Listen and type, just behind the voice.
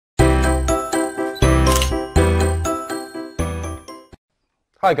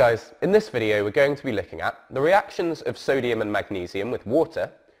Hi guys, in this video we're going to be looking at the reactions of sodium and magnesium with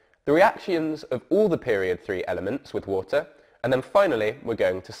water, the reactions of all the period 3 elements with water, and then finally we're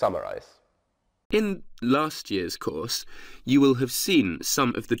going to summarise. In last year's course, you will have seen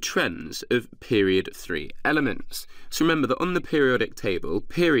some of the trends of period 3 elements. So remember that on the periodic table,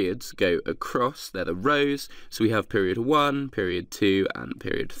 periods go across, they're the rows, so we have period 1, period 2 and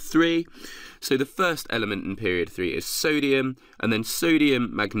period 3. So the first element in period 3 is sodium, and then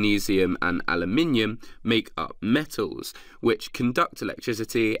sodium, magnesium and aluminium make up metals, which conduct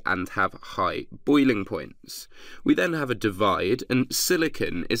electricity and have high boiling points. We then have a divide, and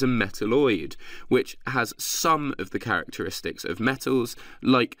silicon is a metalloid, which has some of the characteristics of metals,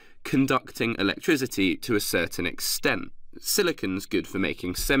 like conducting electricity to a certain extent. Silicon's good for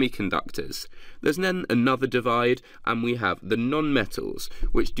making semiconductors. There's then another divide, and we have the non-metals,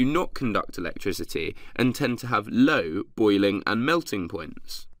 which do not conduct electricity and tend to have low boiling and melting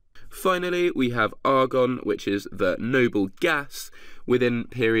points. Finally, we have argon, which is the noble gas within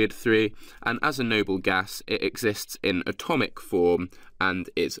period 3, and as a noble gas, it exists in atomic form and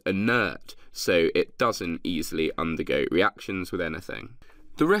is inert, so it doesn't easily undergo reactions with anything.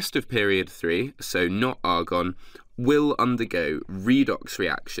 The rest of period 3, so not argon, will undergo redox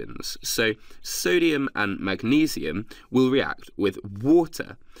reactions. So sodium and magnesium will react with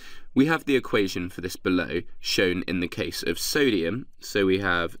water. We have the equation for this below, shown in the case of sodium. So we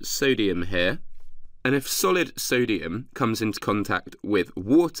have sodium here. And if solid sodium comes into contact with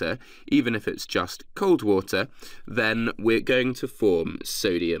water, even if it's just cold water, then we're going to form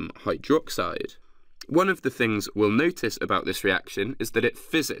sodium hydroxide. One of the things we'll notice about this reaction is that it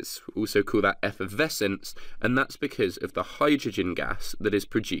fizzes. We also call that effervescence, and that's because of the hydrogen gas that is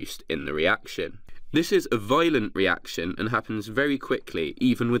produced in the reaction. This is a violent reaction and happens very quickly,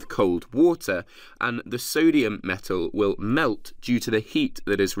 even with cold water, and the sodium metal will melt due to the heat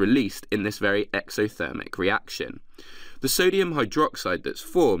that is released in this very exothermic reaction. The sodium hydroxide that's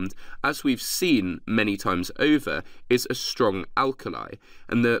formed, as we've seen many times over, is a strong alkali,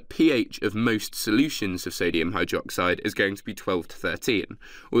 and the pH of most solutions of sodium hydroxide is going to be 12 to 13,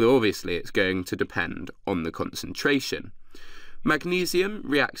 although obviously it's going to depend on the concentration. Magnesium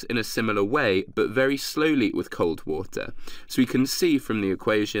reacts in a similar way, but very slowly with cold water. So we can see from the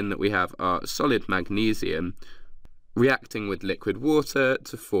equation that we have our solid magnesium reacting with liquid water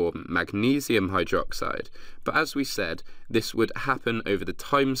to form magnesium hydroxide. But as we said, this would happen over the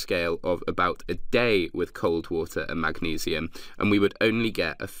timescale of about a day with cold water and magnesium, and we would only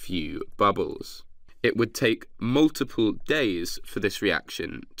get a few bubbles. It would take multiple days for this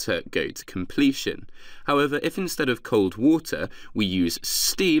reaction to go to completion. However, if instead of cold water we use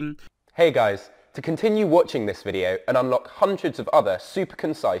steam... Hey guys, to continue watching this video and unlock hundreds of other super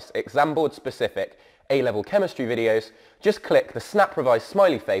concise exam board specific A-level chemistry videos, just click the Snap Revise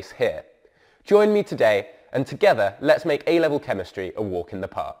smiley face here. Join me today, and together let's make A-level chemistry a walk in the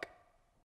park.